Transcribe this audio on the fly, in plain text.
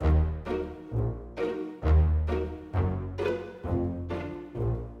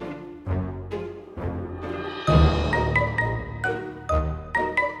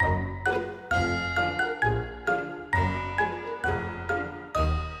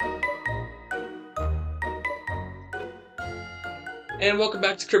And welcome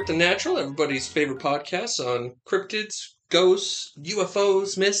back to Crypto Natural, everybody's favorite podcast on cryptids, ghosts,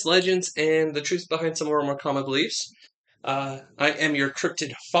 UFOs, myths, legends, and the truth behind some of our more common beliefs. I am your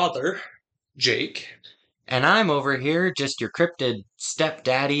cryptid father, Jake. And I'm over here, just your cryptid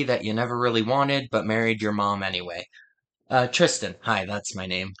stepdaddy that you never really wanted, but married your mom anyway. Tristan. Hi, that's my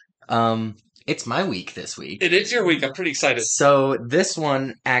name. It's my week this week. It is your week. I'm pretty excited. So this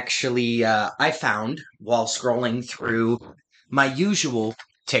one actually, I found while scrolling through my usual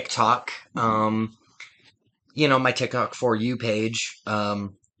TikTok, my TikTok For You page,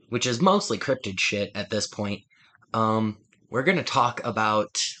 which is mostly cryptid shit at this point. We're gonna talk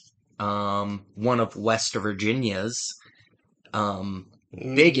about, one of West Virginia's,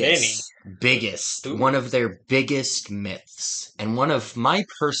 Many. biggest, Ooh. one of their biggest myths, and one of my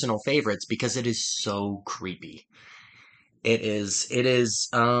personal favorites because it is so creepy. It's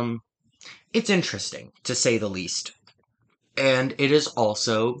interesting to say the least. And it is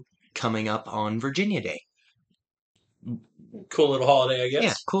also coming up on Virginia Day. Cool little holiday, I guess.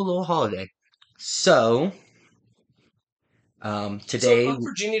 Yeah, cool little holiday. So, So today, on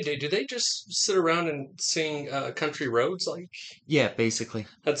Virginia Day, do they just sit around and sing country roads? Like yeah, basically,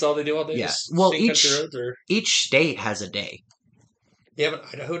 that's all they do all day? yeah. Just Well, sing country roads, or each state has a day. you have an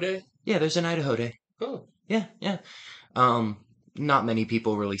Idaho Day? Yeah, there's an Idaho Day. Oh, Yeah, yeah. Um, Not many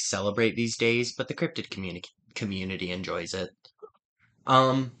people really celebrate these days, but the cryptid community enjoys it.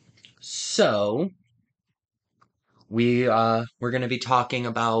 Um, so we're gonna be talking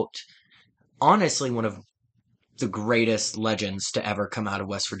about honestly one of the greatest legends to ever come out of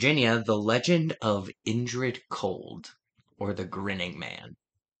West Virginia, the legend of Indrid Cold, or the Grinning Man.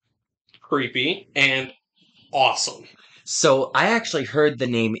 creepy and awesome. So I actually heard the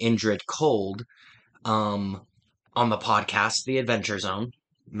name Indrid Cold, um, on the podcast, The Adventure Zone.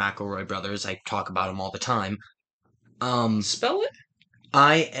 McElroy Brothers, I talk about them all the time. Spell it?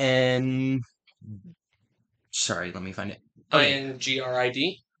 I-N... Sorry, let me find it. Okay.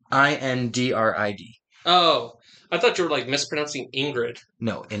 Ingrid. Indrid. Oh, I thought you were like mispronouncing Ingrid.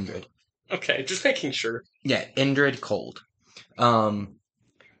 No, Indrid. Okay, just making sure. Yeah, Indrid Cold.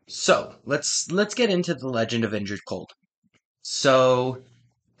 So let's get into the legend of Indrid Cold. So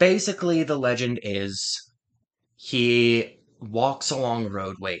basically the legend is he walks along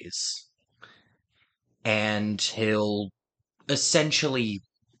roadways and he'll essentially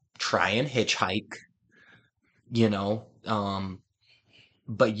try and hitchhike, you know,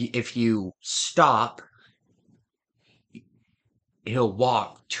 but if you stop, he'll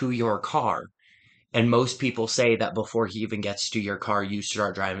walk to your car. And most people say that before he even gets to your car, you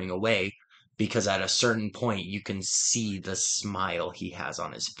start driving away because at a certain point you can see the smile he has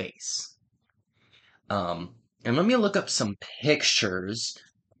on his face. And let me look up some pictures,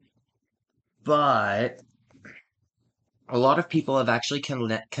 but a lot of people have actually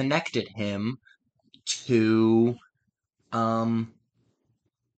connected him to, um,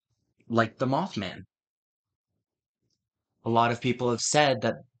 like the Mothman. A lot of people have said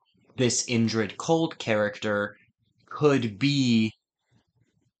that this Indrid Cold character could be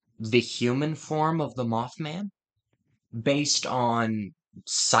the human form of the Mothman based on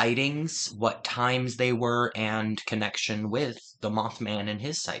sightings, what times they were, and connection with the Mothman and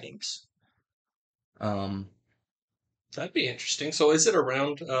his sightings. Um, That'd be interesting. So is it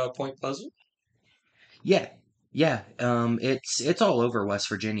around Point Pleasant? yeah, yeah. It's all over West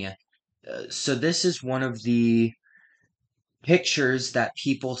Virginia. So this is one of the pictures that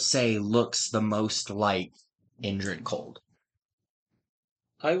people say looks the most like Indrid Cold.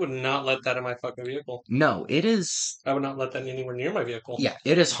 I would not let that in my fucking vehicle. No, it is. I would not let that anywhere near my vehicle. Yeah,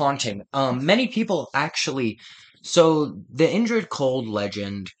 it is haunting. Many people actually. So the Indrid Cold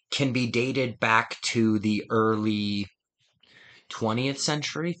legend can be dated back to the early 20th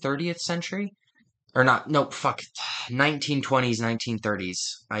century, 30th century, or not? No, fuck, 1920s, 1930s.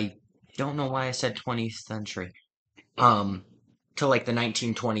 I don't know why I said 20th century. To like the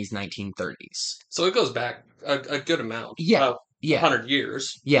 1920s, 1930s. So it goes back a good amount. Yeah, About yeah. 100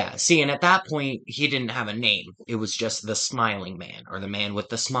 years. Yeah, see, and at that point, he didn't have a name. It was just the Smiling Man, or the Man with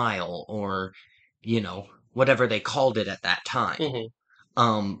the Smile, or, whatever they called it at that time.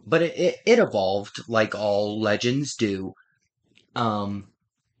 But it evolved, like all legends do.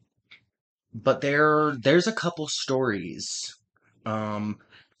 But there's a couple stories. Um,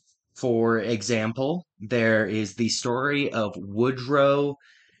 for example, there is the story of Woodrow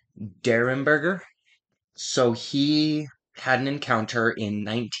Derenberger. So he had an encounter in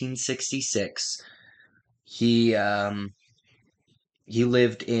 1966. He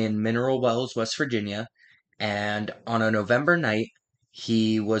lived in Mineral Wells, West Virginia, and on a November night,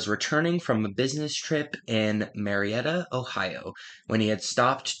 He was returning from a business trip in Marietta, Ohio, when he had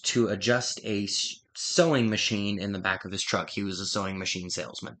stopped to adjust a sewing machine in the back of his truck. He was a sewing machine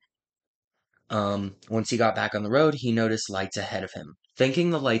salesman. Once he got back on the road, he noticed lights ahead of him. Thinking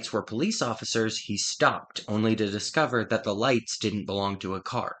the lights were police officers, he stopped, only to discover that the lights didn't belong to a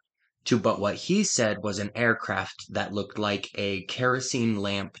car, to but what he said was an aircraft that looked like a kerosene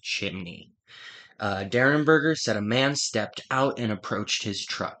lamp chimney. Derenberger said a man stepped out and approached his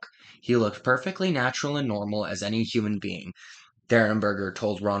truck. He looked perfectly natural and normal as any human being, Derenberger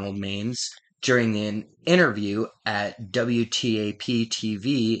told Ronald Maines during an interview at WTAP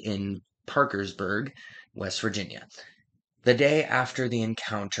TV in Parkersburg, West Virginia. The day after the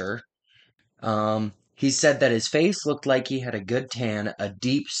encounter, he said that his face looked like he had a good tan, a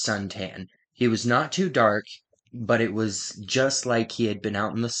deep suntan. He was not too dark, but it was just like he had been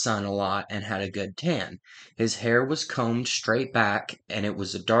out in the sun a lot and had a good tan. His hair was combed straight back, and it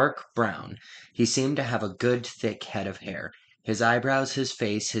was a dark brown. He seemed to have a good thick head of hair. His eyebrows, his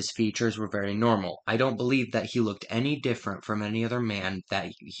face, his features were very normal. I don't believe that he looked any different from any other man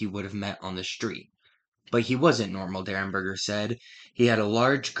that he would have met on the street. But he wasn't normal, Derenberger said. He had a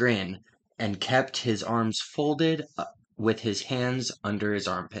large grin and kept his arms folded with his hands under his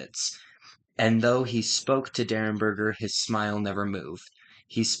armpits. And though he spoke to Derenberger, his smile never moved.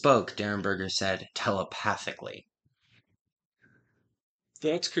 He spoke, Derenberger said, telepathically.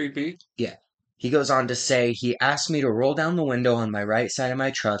 That's creepy. Yeah. He goes on to say, he asked me to roll down the window on my right side of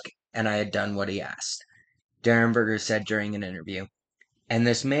my truck, and I had done what he asked. Derenberger said during an interview. And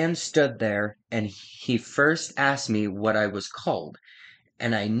this man stood there, and he first asked me what I was called.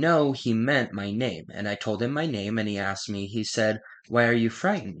 And I know he meant my name, and I told him my name, and he asked me, he said, "Why are you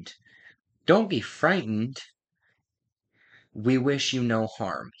frightened?" "Don't be frightened. We wish you no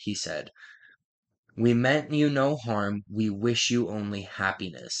harm," he said. "We meant you no harm. We wish you only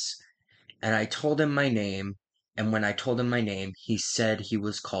happiness." And I told him my name, and when I told him my name, he said he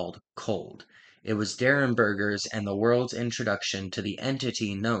was called Cold. It was Derenberger's and the world's introduction to the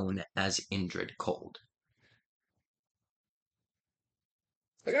entity known as Indrid Cold.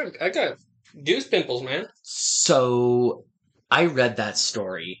 I got goose pimples, man. So I read that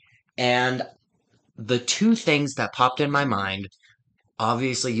story, and the two things that popped in my mind,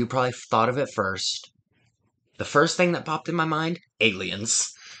 obviously you probably thought of it first. The first thing that popped in my mind,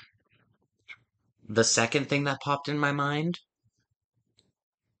 aliens. The second thing that popped in my mind,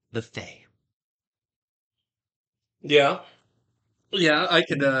 the Fae. Yeah, yeah. I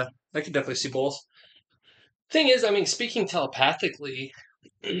could definitely see both. Thing is, I mean, speaking telepathically,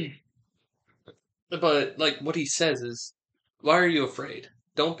 but like what he says is, "Why are you afraid?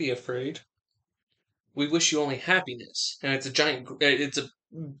 Don't be afraid. We wish you only happiness." And it's a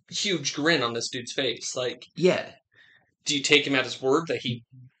huge grin on this dude's face. Like, Yeah, do you take him at his word that he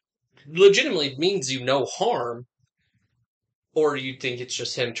legitimately means you no harm, or do you think it's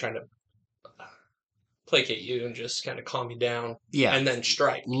just him trying to placate you and just kind of calm you down yeah. and then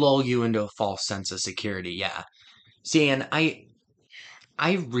strike? Lull you into a false sense of security, yeah. See, and I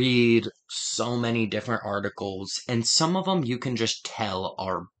read so many different articles, and some of them you can just tell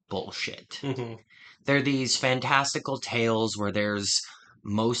are bullshit. Mm-hmm. They're these fantastical tales where there's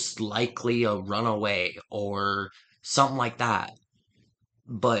most likely a runaway or something like that.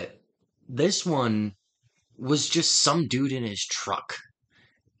 But this one was just some dude in his truck.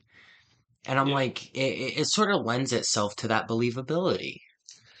 And I'm Yeah. like, it sort of lends itself to that believability.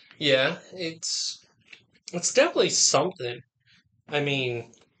 Yeah, it's definitely something. I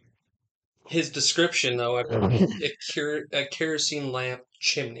mean, his description though, a kerosene lamp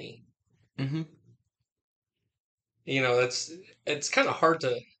chimney. hmm You know, it's kind of hard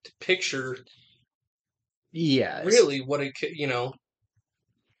to picture Yes. really what it could. You know,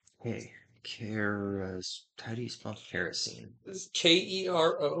 Hey, how do you spell kerosene?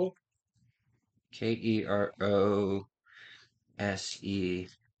 Kero. Kerosene.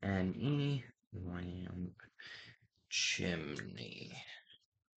 Lamp chimney.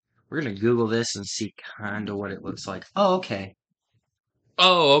 We're gonna Google this and see kind of what it looks like. Oh, okay.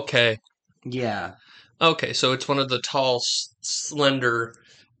 Oh, okay. Yeah. Okay, so it's one of the tall, slender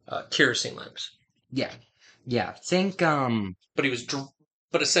kerosene lamps. Yeah. Yeah. But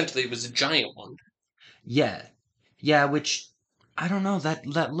but essentially it was a giant one. Yeah. Yeah, which I don't know,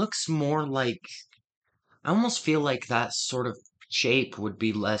 that looks more like I almost feel like that sort of shape would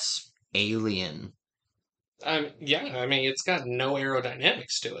be less alien. Yeah, I mean, it's got no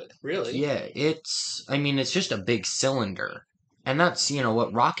aerodynamics to it, really. Yeah, I mean, it's just a big cylinder. And that's,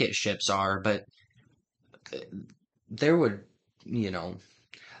 what rocket ships are, but there would, you know,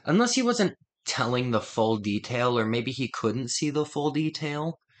 unless he wasn't telling the full detail, or maybe he couldn't see the full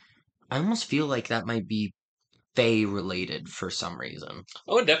detail. I almost feel like that might be Fae related for some reason.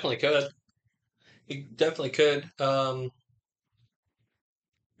 Oh, it definitely could. It definitely could.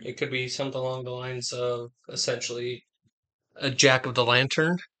 It could be something along the lines of essentially a Jack of the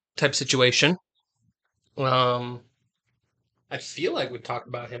Lantern type situation. Um, I feel like we talked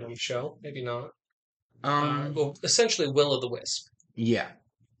about him on the show. Maybe not. Um, Well, essentially, Will of the Wisp, yeah.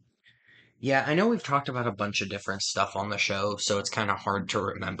 Yeah, I know we've talked about a bunch of different stuff on the show, so it's kind of hard to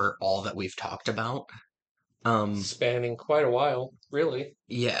remember all that we've talked about. Um, spanning quite a while, really.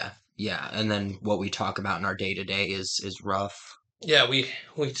 yeah, yeah, and then what we talk about in our day to day is rough. Yeah, we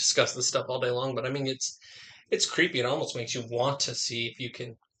discuss this stuff all day long, but I mean, it's creepy. It almost makes you want to see if you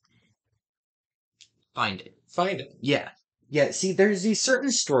can Find it. find it. Yeah. Yeah, see, there's these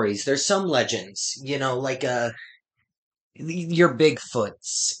certain stories, there's some legends, like your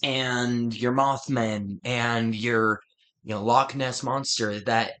Bigfoots and your Mothmen and your Loch Ness monster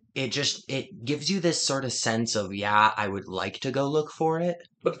that it gives you this sort of sense of, yeah, I would like to go look for it.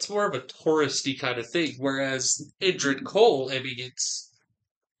 But it's more of a touristy kind of thing. Whereas Indrid Cold, I mean,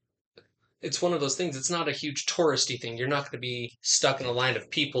 it's one of those things. It's not a huge touristy thing. You're not going to be stuck in a line of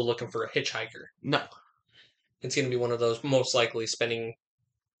people looking for a hitchhiker. No, It's going to be one of those most likely spending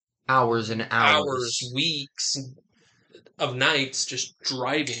hours and hours, hours. weeks of nights just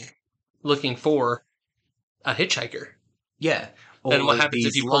driving, looking for a hitchhiker. Yeah, And what or happens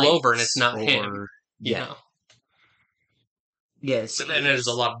if these you pull over and it's lights not him? or You yeah. know, Yes, but then there's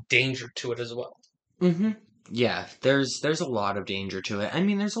a lot of danger to it as well. mm-hmm. Yeah, there's a lot of danger to it. I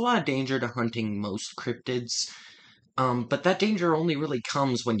mean, there's a lot of danger to hunting most cryptids. But that danger only really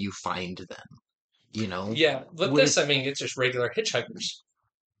comes when you find them, you know? Yeah, but With this, I mean, it's just regular hitchhikers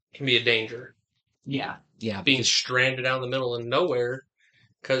can be a danger. yeah, yeah, Being because stranded out in the middle of nowhere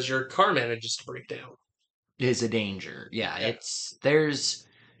because your car manages to break down. it is a danger. Yeah, Yeah. there's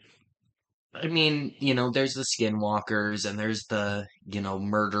I mean, there's the skinwalkers and there's the,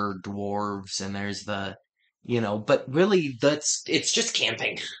 murder dwarves and there's the but really it's just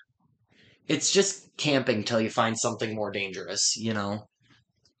camping. It's just camping till you find something more dangerous.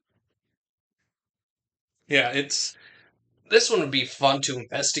 Yeah, it's this one would be fun to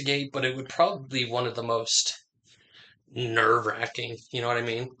investigate, but it would probably be one of the most nerve wracking. You know what I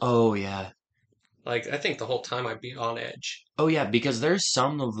mean? Oh yeah. Like I think the whole time I'd be on edge. Oh yeah, because there's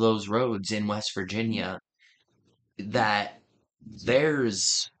some of those roads in West Virginia that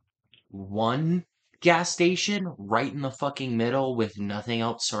there's one gas station right in the fucking middle with nothing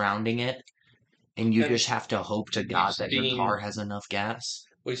else surrounding it, and you And just have to hope to we've God that your seen car has enough gas.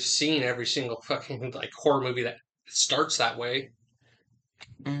 we've seen every single fucking like horror movie that starts that way.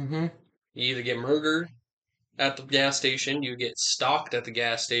 Mm-hmm. You either get murdered at the gas station, you get stalked at the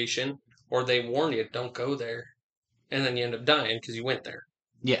gas station, or they warn you don't go there, and then you end up dying because you went there.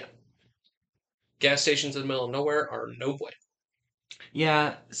 Yeah. Gas stations in the middle of nowhere are no way.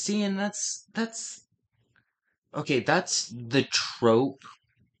 Yeah, see, and that's okay, that's the trope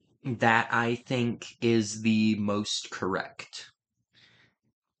that I think is the most correct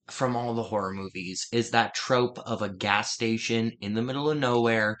from all the horror movies, is that trope of a gas station in the middle of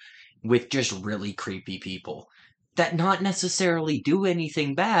nowhere with just really creepy people that not necessarily do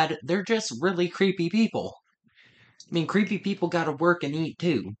anything bad, they're just really creepy people. I mean, creepy people gotta work and eat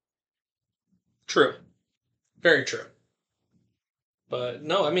too. True, very true. But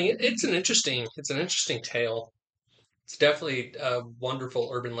no, I mean it's an interesting tale. It's definitely a wonderful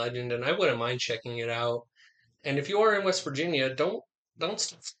urban legend, and I wouldn't mind checking it out. And if you are in West Virginia, don't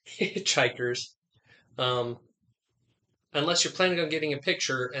stop hitchhikers, um, unless you're planning on getting a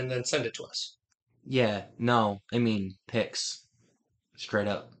picture and then send it to us. Yeah, no, I mean, pics. Straight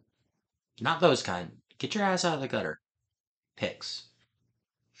up. Not those kind. Get your ass out of the gutter. Pics.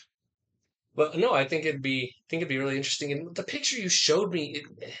 But no, I think it'd be really interesting. And the picture you showed me,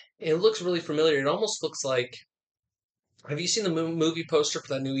 it looks really familiar. It almost looks like. Have you seen the movie poster for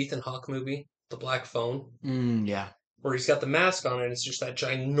that new Ethan Hawke movie, The Black Phone, Yeah. where he's got the mask on and it's just that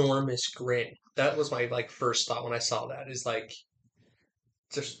ginormous grin? That was my like first thought when I saw that. Is like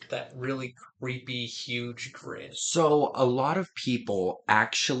just that really creepy, huge grin. So, a lot of people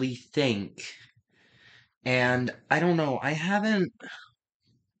actually think, and I don't know, I haven't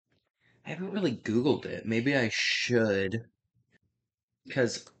really Googled it. Maybe I should,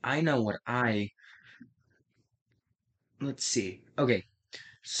 because I know let's see. Okay,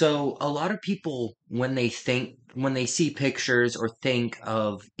 so a lot of people, when they see pictures or think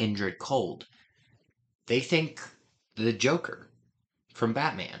of Indrid Cold, they think the Joker from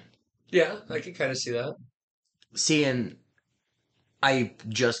Batman. Yeah, I can kind of see that. See, and I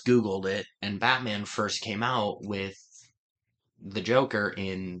just Googled it, and Batman first came out with the Joker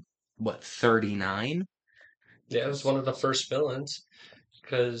in, what, 39? Yeah, it was one of the first villains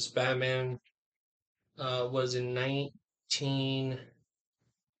because Batman was in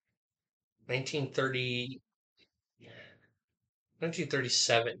 1930,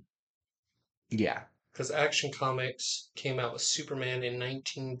 1937. Yeah, Because Action Comics came out with Superman in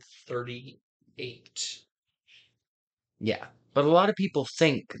 1938. yeah. But a lot of people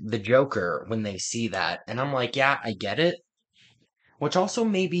think the Joker when they see that, and I'm like, yeah, I get it. Which also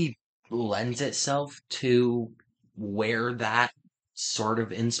maybe lends itself to where that sort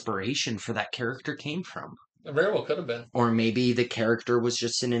of inspiration for that character came from. It very well could have been. Or maybe the character was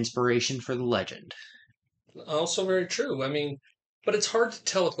just an inspiration for the legend. Also very true. I mean, but it's hard to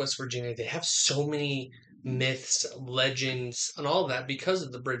tell with West Virginia. They have so many myths, legends, and all of that because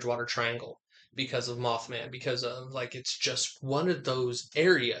of the Bridgewater Triangle, because of Mothman, because of like it's just one of those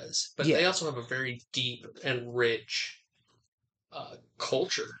areas. But they Yeah, also have a very deep and rich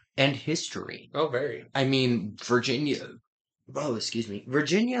culture. and history. Oh, very. I mean, Virginia. Oh, excuse me.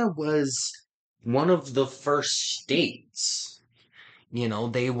 Virginia was one of the first states.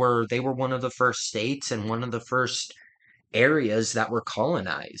 They were one of the first states and one of the first areas that were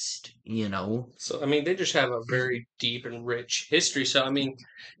colonized. So, I mean, they just have a very deep and rich history. So, I mean,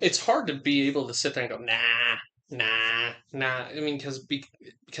 it's hard to be able to sit there and go, nah, nah, nah. I mean,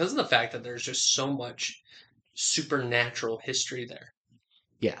 because of the fact that there's just so much supernatural history there.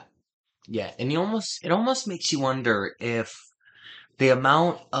 Yeah. Yeah, and it almost makes you wonder if the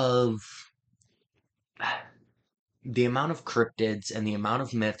amount of the amount of cryptids and the amount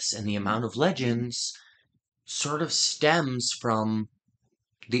of myths and the amount of legends sort of stems from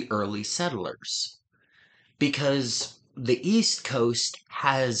the early settlers. Because the East Coast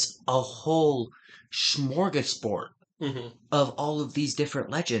has a whole smorgasbord Hmm. of all of these different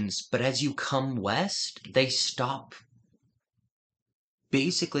legends, but as you come west, they stop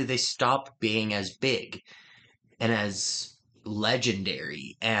being as big and as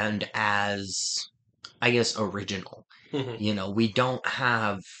legendary and as, I guess, original. Hmm. We don't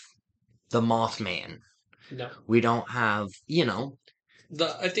have the Mothman. No, We don't have.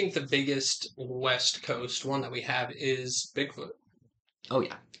 I think the biggest West Coast one that we have is Bigfoot. Oh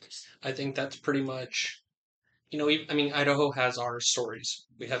yeah. I think that's pretty much, I mean, Idaho has our stories.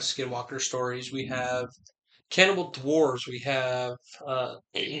 We have Skinwalker stories. We have cannibal dwarves. We have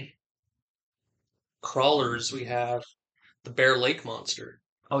crawlers. We have the Bear Lake monster.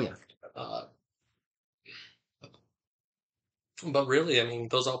 Oh yeah. Uh, but really, I mean,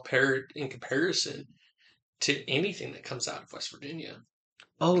 those all pair in comparison to anything that comes out of West Virginia.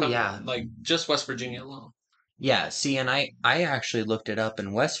 Oh yeah. Like just West Virginia alone. Yeah, see, and I actually looked it up,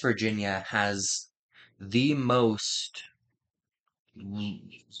 and West Virginia has the most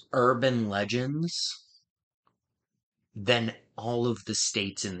urban legends than all of the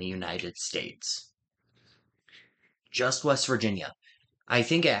states in the United States. Just West Virginia. I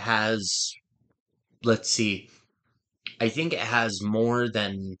think it has, let's see, I think it has more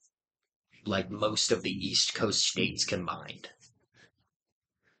than like most of the East Coast states combined.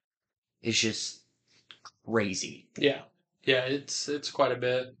 It's just crazy. Yeah, yeah, it's quite a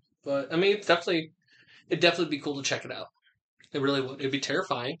bit. But I mean, it'd definitely be cool to check it out. It really would. It'd be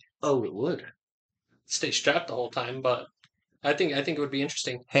terrifying. Oh, it would. Stay strapped the whole time, but I think it would be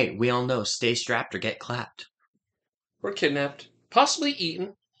interesting. Hey, we all know stay strapped or get clapped. We're kidnapped, possibly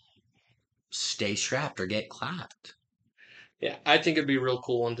eaten. Stay strapped or get clapped. Yeah, I think it'd be a real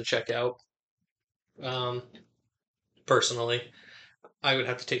cool one to check out. Um, Personally, I would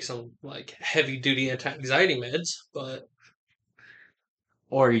have to take some like heavy duty anti-anxiety meds, but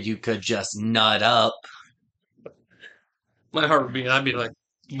Or you could just nut up. my heart would be. I'd be like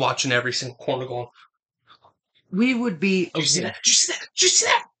watching every single corner, going, We would be "Did you see okay. that? Did you see that? Did you see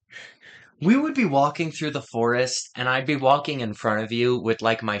that?" We would be walking through the forest, and I'd be walking in front of you with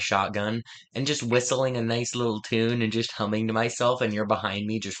like my shotgun and just whistling a nice little tune and just humming to myself, and you're behind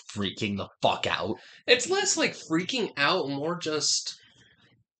me just freaking the fuck out. It's less like freaking out, more just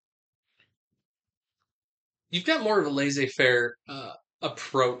you've got more of a laissez-faire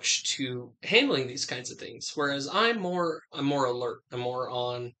approach to handling these kinds of things, whereas I'm more alert. I'm more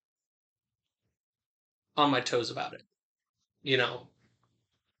on my toes about it. You know,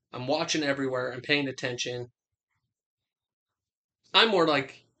 I'm watching everywhere. I'm paying attention. I'm more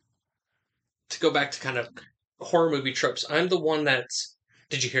like to go back to kind of horror movie tropes. I'm the one that's.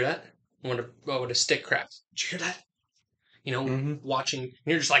 Did you hear that? When a stick cracks. Did you hear that? Hmm. Watching. And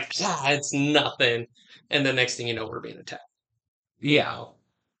you're just like, it's nothing. And the next thing you know, we're being attacked. You Yeah. know.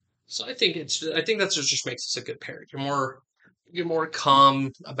 So I think that's just makes us a good pair. You're more you're more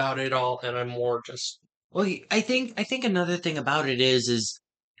calm about it all, and I'm more just Well, I think another thing about it is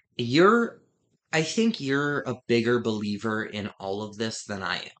you're I think you're a bigger believer in all of this than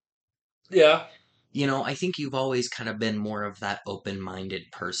I am. yeah, I think you've always kind of been more of that open-minded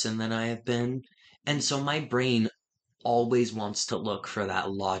person than I have been. And so my brain always wants to look for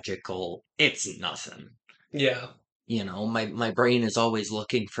that logical, it's nothing. yeah. My brain is always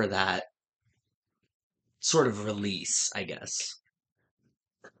looking for that sort of release, I guess.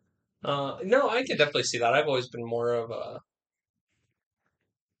 No, I can definitely see that. I've always been more of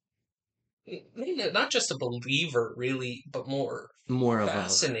maybe not just a believer, really, but more More of a,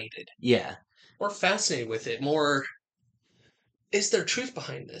 fascinated, yeah, more fascinated with it. More, is there truth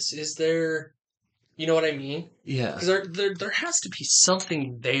behind this? Is there, you know what I mean? yeah, Because there has to be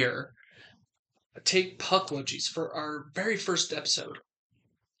something there. Take Puckwudgies for our very first episode.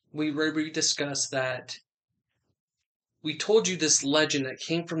 We discussed that we told you this legend that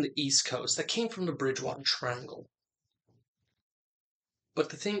came from the East Coast, that came from the Bridgewater Triangle. But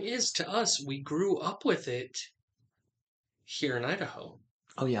the thing is, to us, we grew up with it here in Idaho.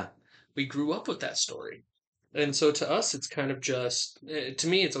 oh yeah. We grew up with that story. And so to us, it's kind of just, to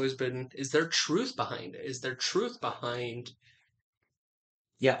me, it's always been, is there truth behind it? Is there truth behind,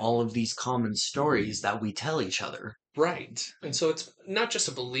 Yeah, all of these common stories that we tell each other. right? And so it's not just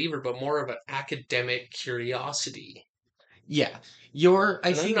a believer, but more of an academic curiosity. Yeah, I And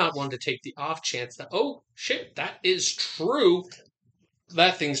I'm think, not one to take the off chance that, oh, shit, that is true.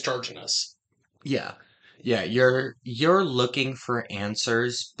 That thing's charging us. yeah, yeah, you're looking for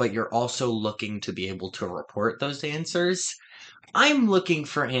answers, but you're also looking to be able to report those answers. I'm looking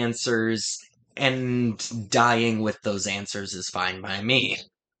for answers, and dying with those answers is fine by me,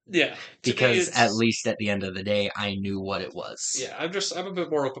 Yeah. To me, because at it's, least at the end of the day, I knew what it was. yeah, I'm a bit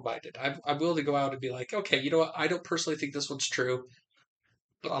more open minded. I'm willing to go out and be like, okay, you know what? I don't personally think this one's true.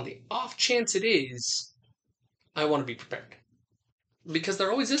 But on the off chance it is, I want to be prepared. Because there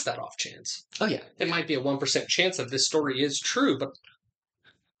always is that off chance. Oh yeah, It might be a 1% chance that this story is true, but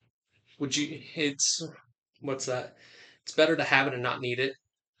it's, what's that? It's better to have it and not need it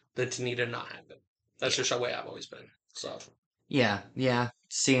than to need it and not have it. That's yeah, just the way I've always been. So, yeah, yeah.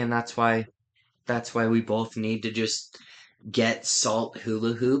 See, and that's why we both need to just get salt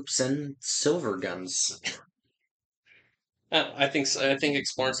hula hoops and silver guns. I think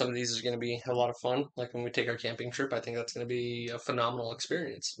exploring some of these is going to be a lot of fun. Like when we take our camping trip, I think that's going to be a phenomenal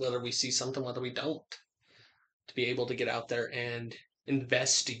experience. Whether we see something, whether we don't, to be able to get out there and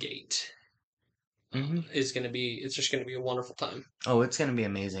investigate Hmm. is going to be. It's just going to be a wonderful time. Oh, it's gonna be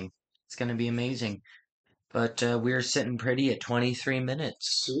amazing. It's gonna be amazing. But we're sitting pretty at 23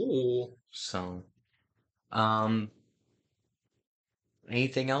 minutes. Ooh. So, um,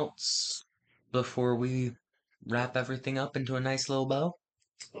 anything else before we wrap everything up into a nice little bow?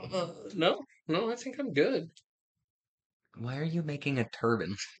 No, no, I think I'm good. Why are you making a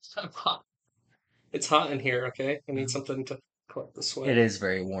turban? I'm hot. It's hot in here. Okay, I need Um, something to collect the It sweat, is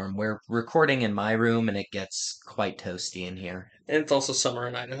very warm. We're recording in my room and it gets quite toasty in here. and it's also summer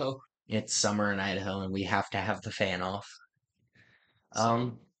in Idaho. It's summer in Idaho and we have to have the fan off. So,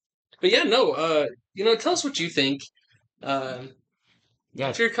 Um, but yeah, no. Tell us what you think. Um, yeah.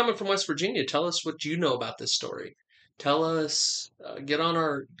 if you're coming from West Virginia, tell us what you know about this story. Tell us. Get on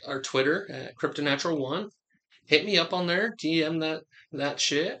our Twitter at CryptoNatural1. Hit me up on there. DM that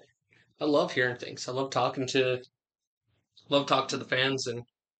shit. I love hearing things. I love talking to the fans and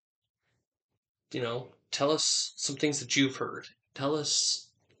tell us some things that you've heard. Tell us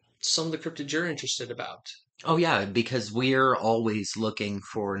some of the cryptids you're interested about. Oh yeah, because we're always looking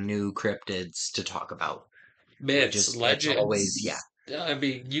for new cryptids to talk about. Myths, It's always, yeah. legends. I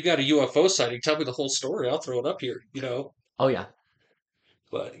mean, you got a UFO sighting. Tell me the whole story. I'll throw it up here. Oh yeah.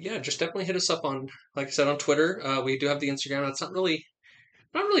 But yeah, just definitely hit us up on, like I said, on Twitter. We do have the Instagram. It's not really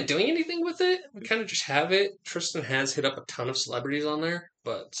doing anything with it. We kind of just have it. Tristan has hit up a ton of celebrities on there,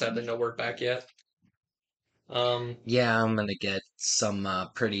 but sadly no word back yet. Um, Yeah, I'm gonna get some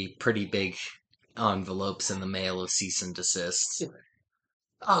pretty big envelopes in the mail of cease and desist.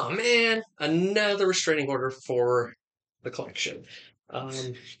 oh man, another restraining order for the collection. Um,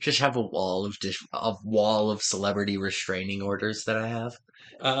 Just have a wall of celebrity restraining orders that I have.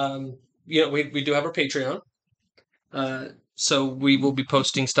 we do have our Patreon. So we will be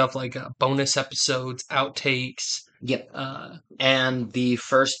posting stuff like bonus episodes, outtakes. Yep. Uh, And the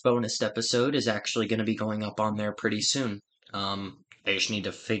first bonus episode is actually going to be going up on there pretty soon. I just need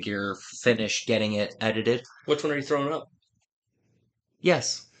to finish getting it edited. which one are you throwing up?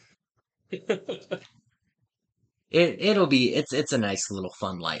 Yes. It's a nice little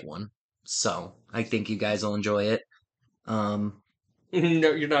fun light one. So I think you guys will enjoy it. Um,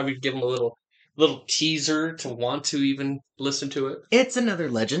 No, you're not even give them a little teaser to want to even listen to it. it's another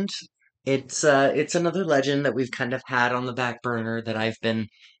legend. It's another legend that we've kind of had on the back burner that I've been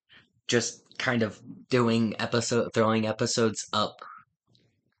just kind of throwing episodes up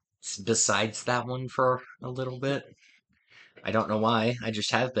besides that one for a little bit. I don't know why. I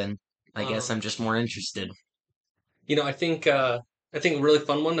just have been. I guess Um, I'm just more interested. I think a really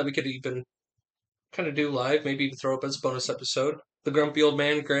fun one that we could even kind of do live, maybe even throw up as a bonus episode. The Grumpy Old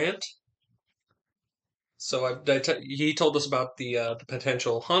Man Grant. So he told us about the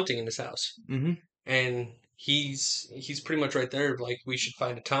potential haunting in his house, Hmm. and he's pretty much right there. Like we should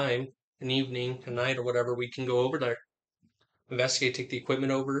find a time, an evening, a night, or whatever. We can go over there, investigate, take the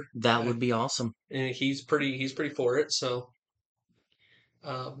equipment over, That would be awesome. and he's pretty for it. So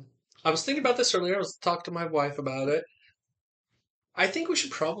um, I was thinking about this earlier. I was talking to my wife about it. I think we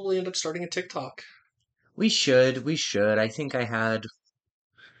should probably end up starting a TikTok. We should. We should. I think I had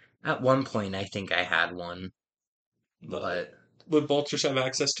at one point. I think I had one, Uh, but we both just have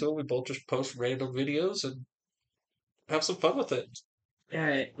access to it. We both just post random videos and have some fun with it. all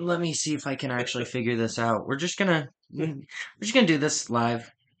right. Let me see if I can actually figure this out. We're just gonna do this live.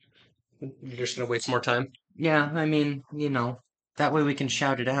 You're just gonna waste more time. Yeah. I mean, that way we can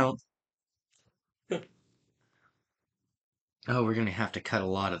shout it out. Oh, we're gonna have to cut a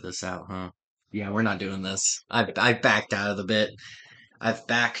lot of this out, huh? Yeah, we're not doing this. I backed out of the bit. I've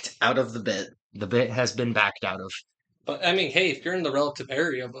backed out of the bit. The bit has been backed out of. But I mean, hey, if you're in the relative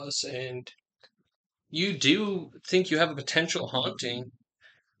area of us and you do think you have a potential haunting,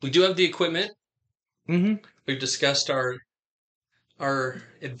 we do have the equipment. Hmm. We've discussed our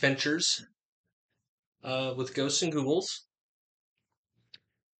adventures with ghosts and ghouls.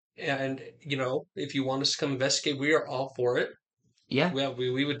 And if you want us to come investigate, we are all for it. Yeah.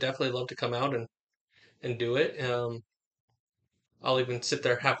 We would definitely love to come out and do it. I'll even sit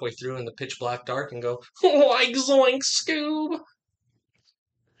there halfway through in the pitch black dark and go, like zoink Scoob.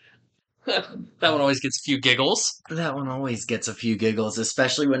 That one always gets a few giggles. That one always gets a few giggles,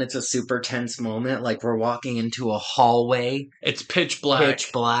 especially when it's a super tense moment, like we're walking into a hallway, It's pitch black.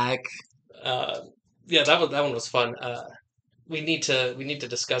 pitch black. Uh, yeah, that one was fun. We need to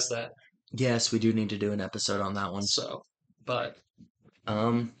discuss that. Yes, we do need to do an episode on that one. So, but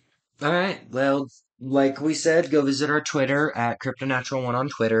Um, all right. Well, like we said, go visit our Twitter at Cryptonatural1 on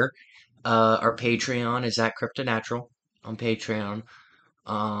Twitter. Our Patreon is at Cryptonatural on Patreon.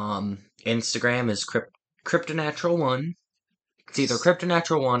 Instagram is Cryptonatural1. It's either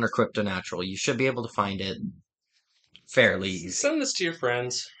Cryptonatural1 or Cryptonatural. You should be able to find it fairly easy. send this to your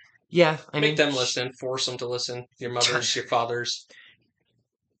friends. Yeah, I Make mean, them listen. Force them to listen. Your mothers, your fathers,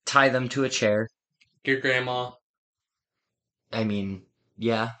 tie them to a chair. your grandma. I mean,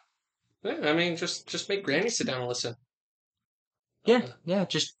 yeah. Yeah, I mean, just make Granny sit down and listen. Yeah, yeah,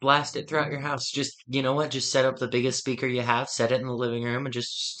 just blast it throughout your house. Just, you know what? Just set up the biggest speaker you have, set it in the living room, and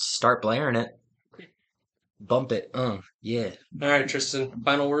just start blaring it. Bump it. Yeah. All right, Tristan.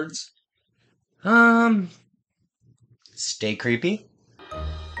 Final words. Um, Stay creepy.